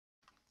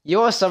Yo,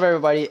 what's up,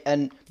 everybody?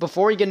 And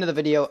before we get into the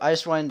video, I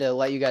just wanted to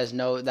let you guys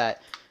know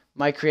that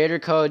my creator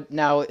code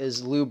now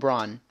is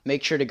Liubron.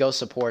 Make sure to go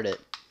support it.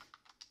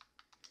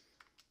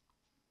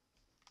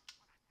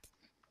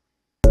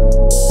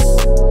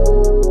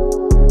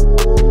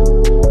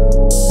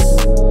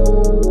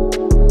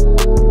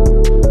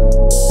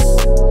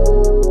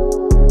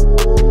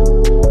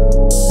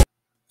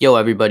 Yo,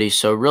 everybody.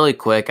 So really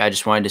quick, I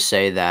just wanted to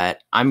say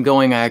that I'm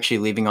actually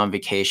leaving on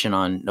vacation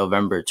on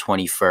November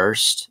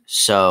 21st.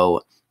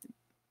 So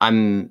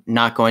I'm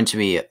not going to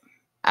be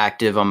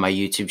active on my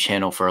YouTube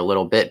channel for a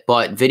little bit,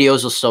 but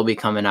videos will still be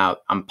coming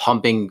out.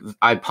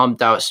 I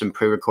pumped out some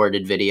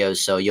pre-recorded videos,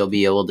 so you'll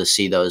be able to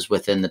see those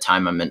within the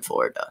time I'm in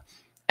Florida.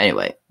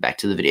 Anyway, back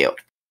to the video.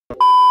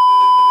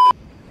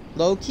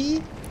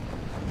 Low-key?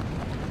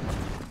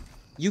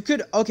 You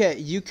could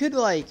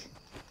like...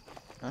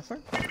 How far?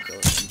 Go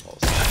impulse.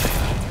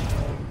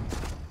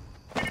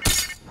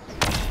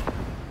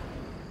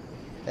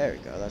 There we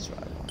go, that's what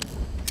I want.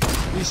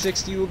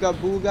 360 Ooga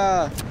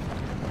Booga!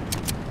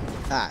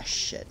 Ah,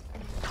 shit.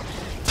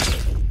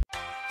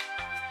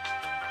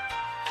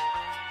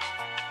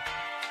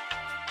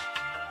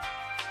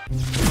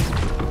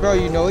 Bro,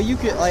 you know you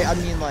could,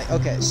 like,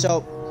 okay,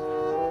 so...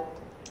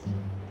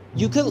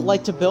 You could,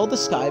 like, to build the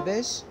sky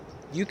base,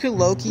 you could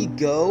low-key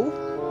go...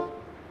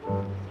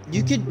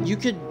 You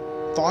could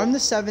farm the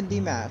 70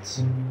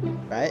 mats,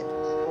 right?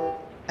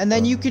 And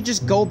then you could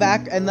just go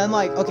back and then,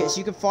 like, okay, so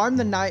you can farm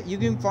you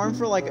can farm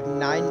for like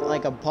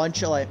a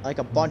bunch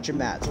of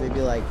mats,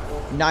 maybe like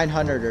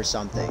 900 or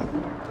something.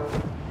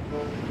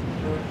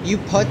 You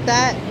put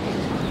that,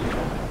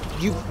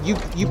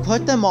 you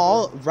put them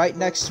all right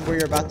next to where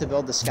you're about to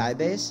build the sky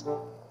base,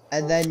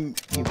 and then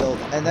you build,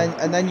 and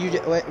then you,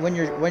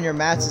 when your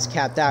mats is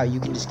capped out, you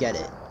can just get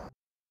it.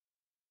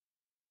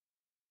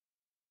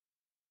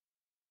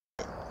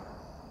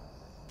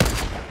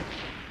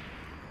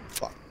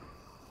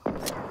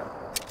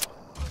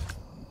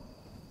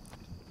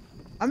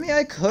 I mean,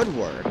 I could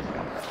work.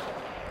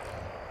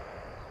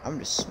 I'm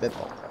just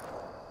spitballing.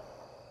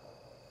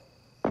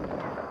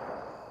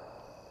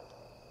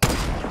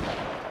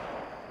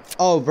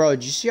 Oh, bro,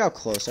 did you see how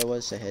close I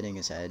was to hitting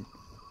his head?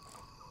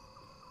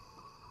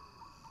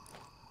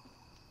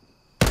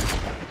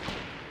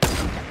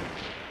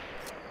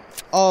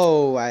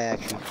 Oh, I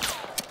actually...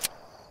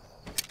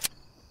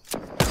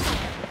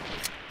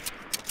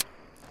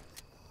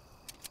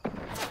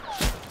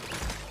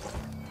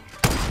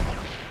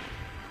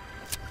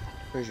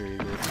 Where's your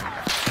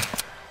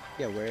reboot?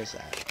 Yeah, where is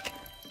that?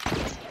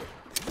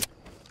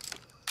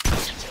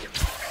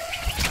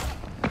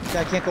 Okay,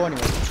 I can't go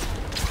anywhere.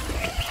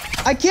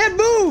 I can't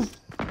move!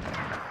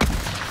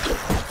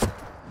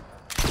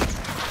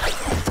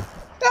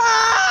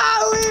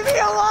 Ah! Leave me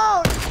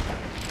alone!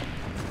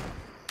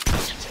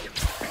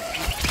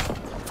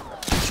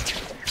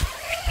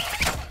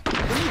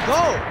 Where do you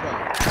go, bro?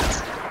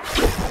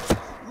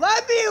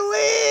 Let me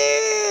leave!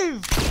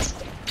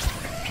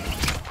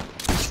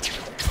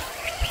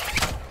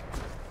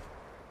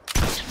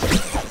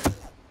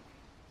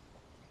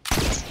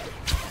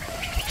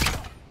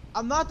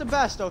 I'm not the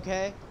best,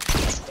 okay?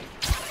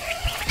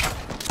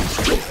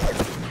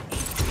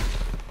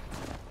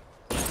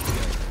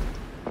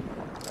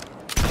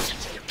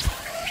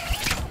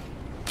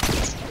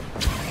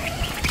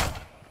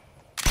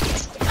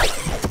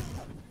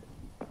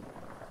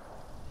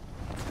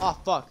 Oh,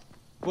 fuck.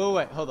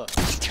 Wait, hold up.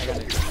 I gotta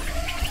do it.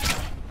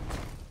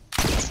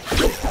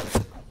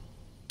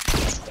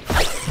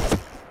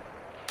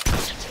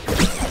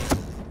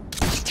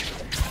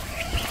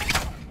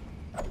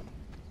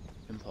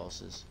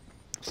 Impulses.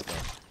 Let's go.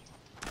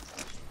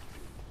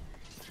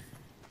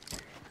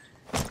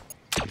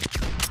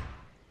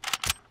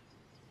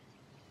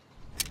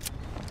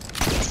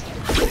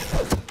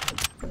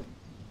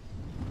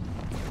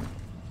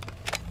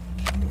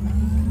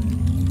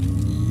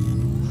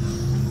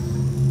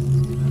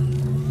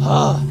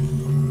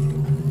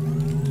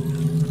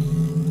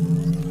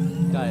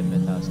 Gotta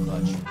admit that was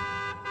clutch.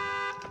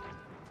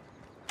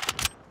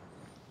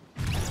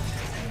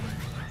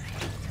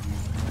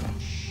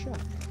 Shut up.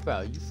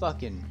 Bro, you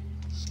fucking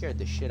scared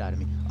the shit out of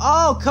me.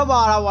 Oh, come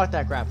on, I want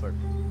that grappler.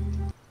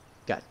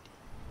 God.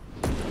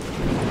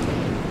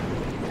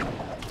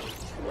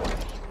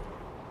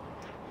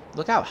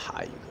 Look how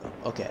high you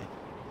go. Okay.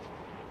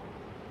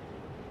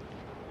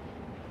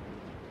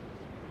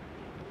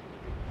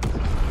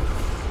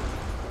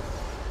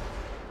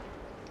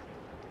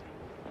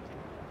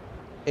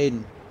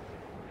 Aiden.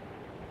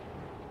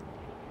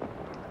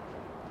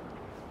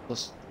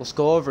 Let's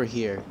go over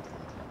here.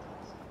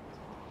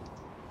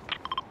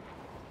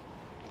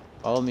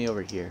 Follow me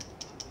over here.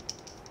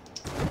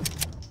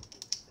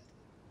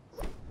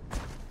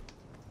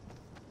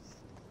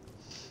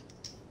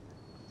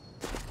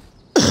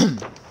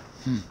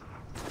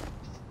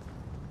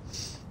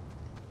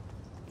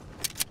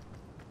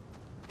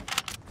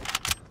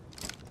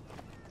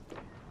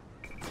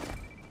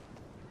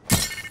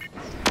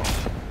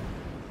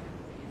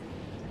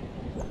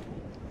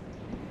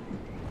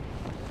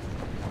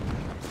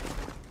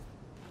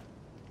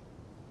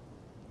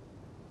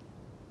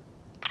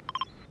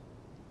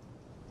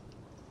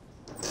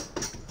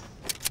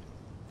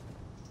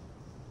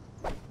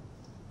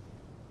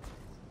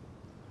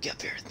 Get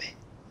up here with me.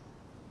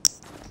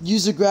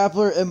 Use a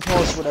grappler,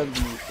 impulse, whatever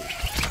you need.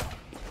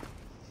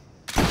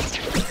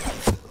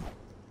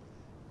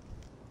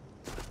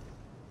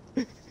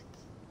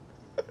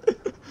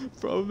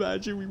 Bro,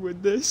 imagine we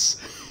win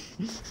this.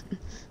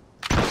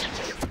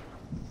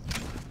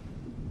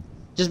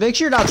 Just make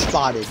sure you're not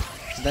spotted.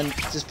 Then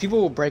just people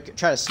will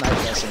try to snipe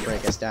us and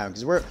break us down.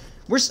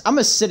 Because I'm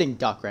a sitting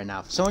duck right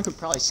now. Someone could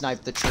probably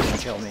snipe the tree and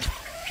kill me.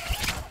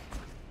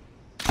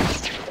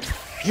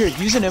 Here,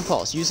 use an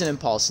impulse,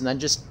 and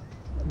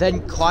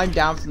then climb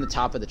down from the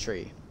top of the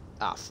tree.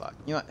 Ah, fuck.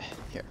 You know what?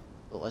 Here.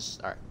 Well, let's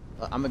just, alright.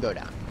 I'm gonna go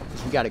down.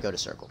 We gotta go to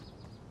circle.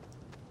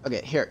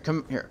 Okay, here,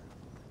 come here.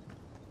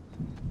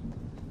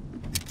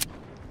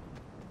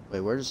 Wait,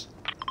 where's...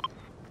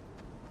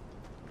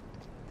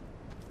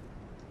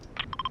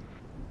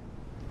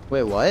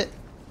 Wait, what?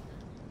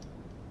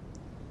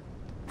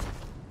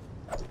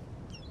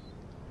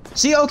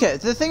 See, okay,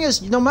 the thing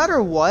is, no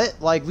matter what,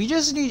 like, you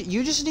just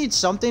need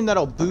something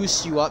that'll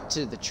boost you up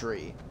to the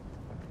tree.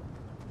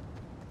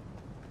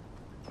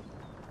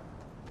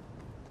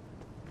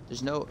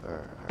 There's no,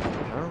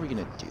 how are we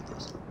gonna do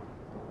this?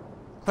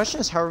 Question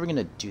is, how are we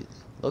gonna do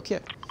this? Okay.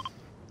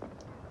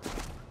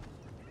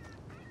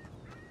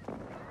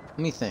 Let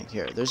me think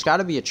here. There's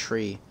gotta be a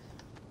tree.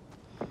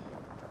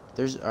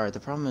 Alright, the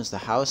problem is the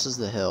house is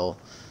the hill.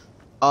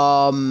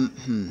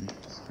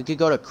 We could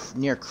go to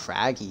near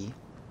Craggy.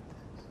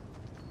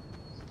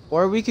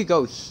 Or we could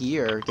go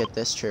here, get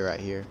this tree right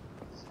here.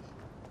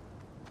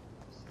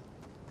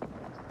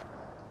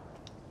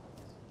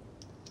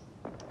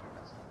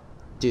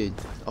 Dude,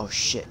 oh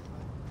shit.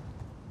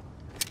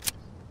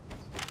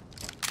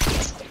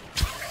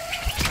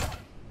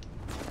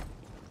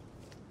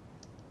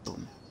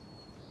 Boom.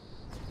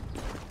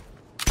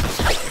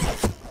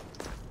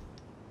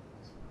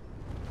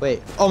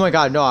 Wait, oh my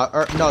god, no,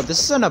 no, this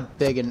isn't a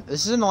big,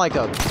 this isn't like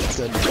a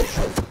good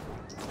mission.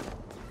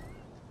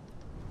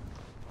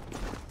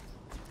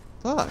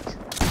 Fuck.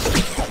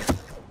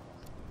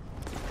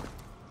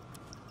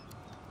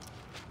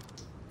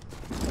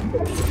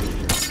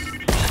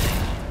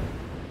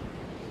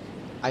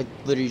 I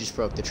literally just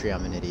broke the tree,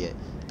 I'm an idiot.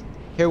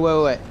 Here,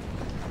 wait.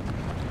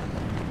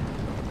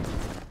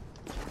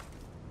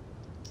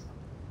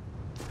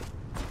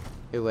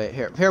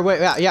 Here,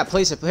 wait, yeah,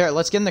 place it. Here,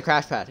 let's get in the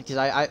crash pad,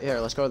 because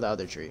here, let's go to the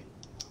other tree.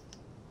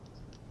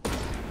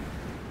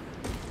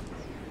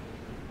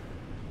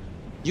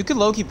 You could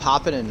low-key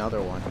pop in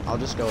another one. I'll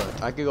just go,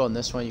 I could go in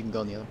this one, you can go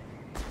in the other.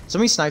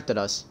 Somebody sniped at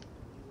us.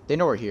 They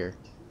know we're here.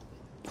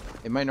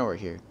 They might know we're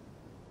here.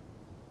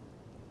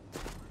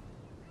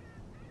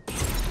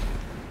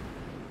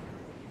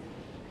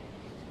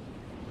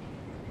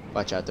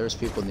 Watch out, there's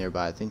people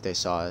nearby. I think they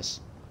saw us.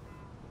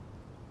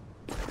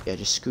 Yeah,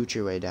 just scoot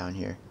your way down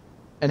here.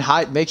 And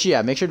hide, make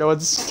sure no one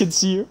can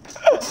see you.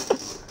 Oh,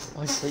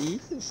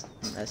 please just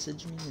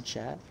message me in the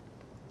chat.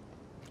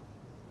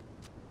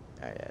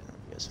 Alright, I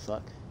don't give a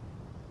fuck.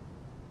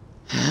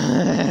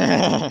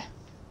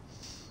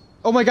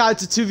 Oh my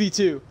god, it's a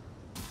 2v2.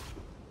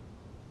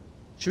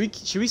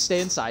 Should we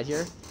stay inside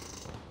here?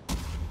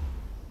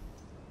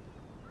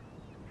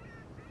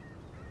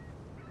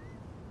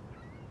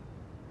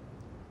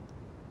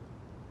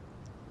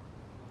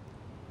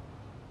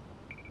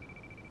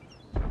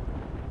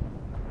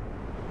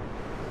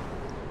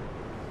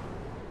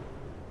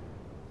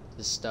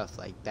 This stuff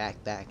like back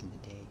in the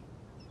day.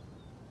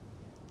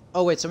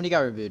 Oh wait, somebody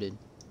got rebooted.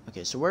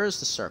 Okay, so where is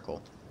the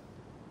circle?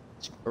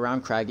 It's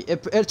around Craggy.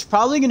 It's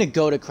probably gonna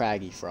go to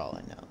Craggy for all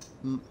I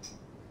know.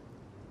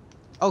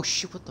 Oh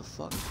shit, what the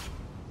fuck?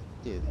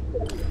 Dude.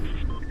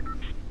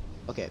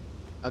 Okay.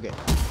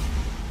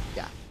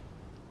 Yeah.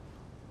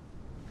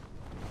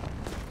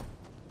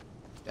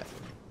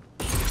 Definitely.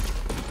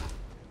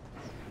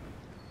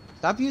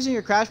 Stop using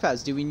your crash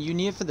pads, dude. You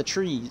need it for the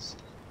trees.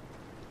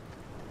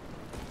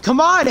 Come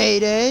on,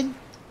 Aiden!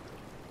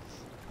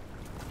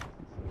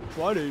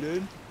 Come on,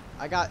 Aiden.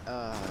 I got,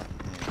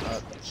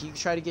 can you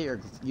try to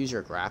use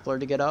your grappler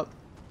to get up?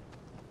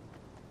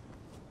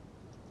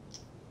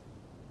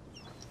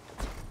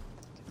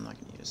 I'm not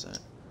gonna use that.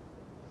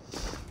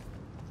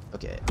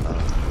 Okay,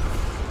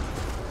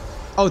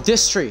 oh,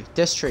 this tree.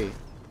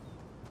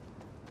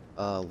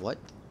 What?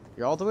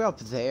 You're all the way up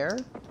there?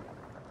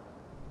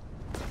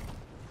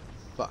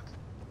 Fuck.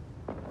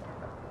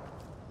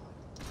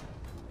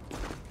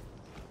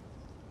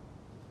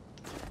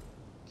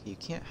 Okay, you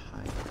can't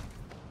hide.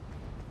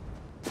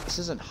 This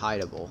isn't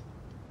hideable.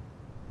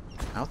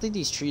 I don't think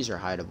these trees are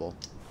hideable.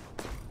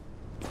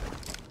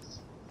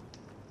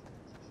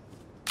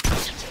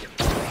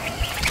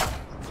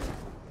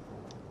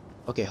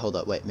 Okay, hold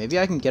up, wait. Maybe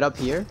I can get up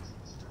here,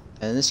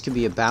 and this could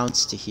be a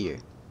bounce to here.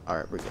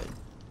 Alright, we're good.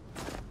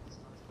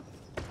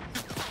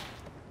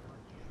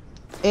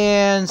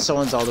 And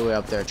someone's all the way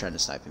up there trying to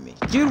snipe at me.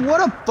 Dude,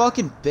 what a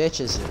fucking bitch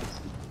is it?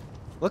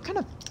 What kind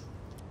of...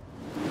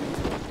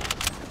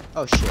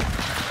 Oh, shit.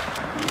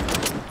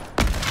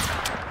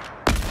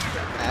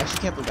 I actually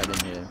can't believe I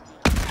didn't hit him.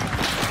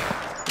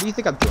 What do you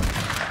think I'm doing?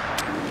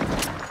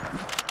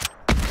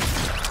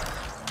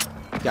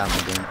 Got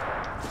him again.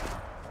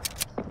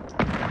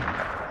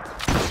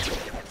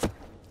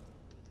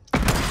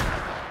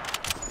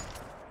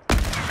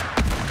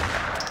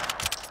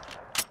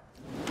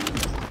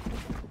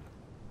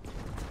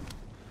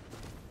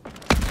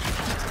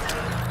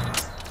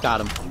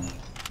 Got him.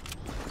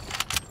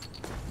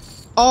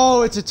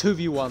 Oh, it's a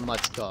 2v1.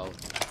 Let's go.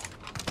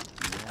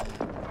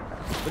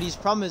 But his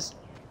problem is,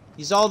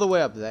 he's all the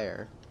way up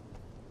there.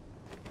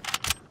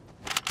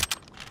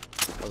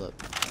 Hold up.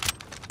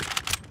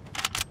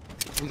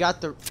 We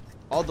got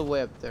all the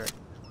way up there.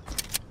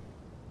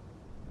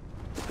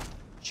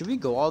 Should we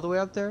go all the way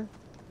up there?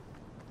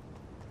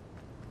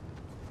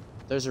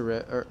 There's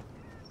a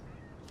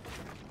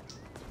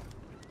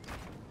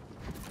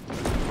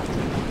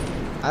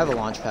I have a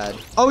launch pad.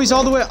 Oh, he's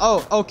all the way.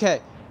 Oh,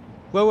 okay.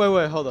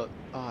 Wait, hold up.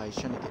 Oh, he's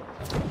trying to be a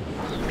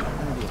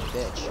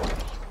bitch.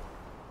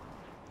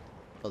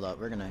 Hold up,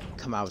 we're gonna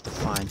come out with the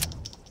fine.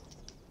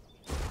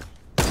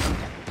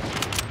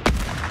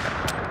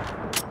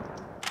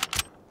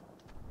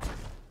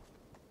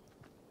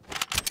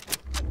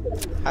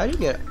 How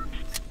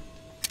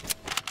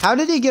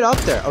did he get up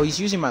there? Oh, he's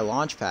using my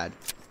launch pad.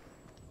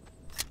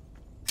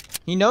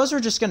 He knows we're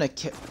just gonna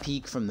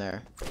peek from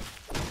there.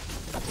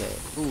 Okay.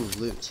 Ooh,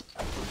 loot.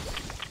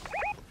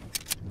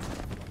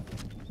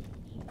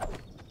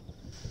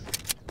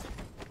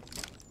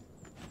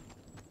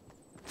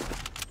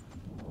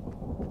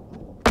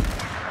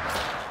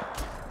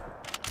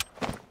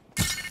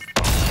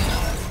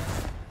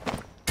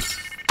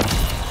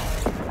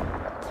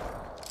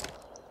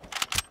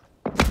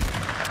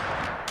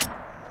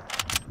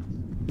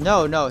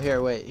 No,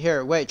 here,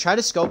 wait, try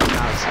to scope him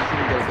out, see if you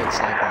can get a good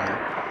snipe on him.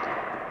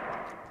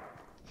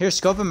 Here,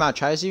 scope him out,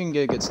 try to see if you can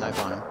get a good snipe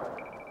on him.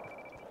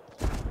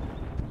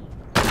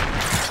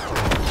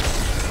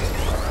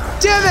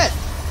 Damn it!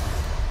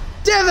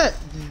 Damn it!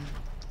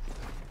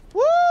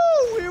 Woo!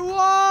 We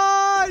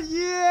won!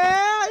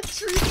 Yeah!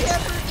 Tree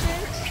camper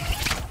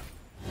bitch!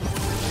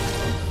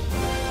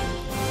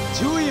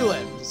 2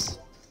 elims!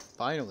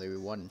 Finally, we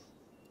won.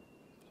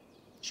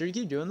 Should we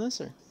keep doing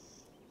this, or?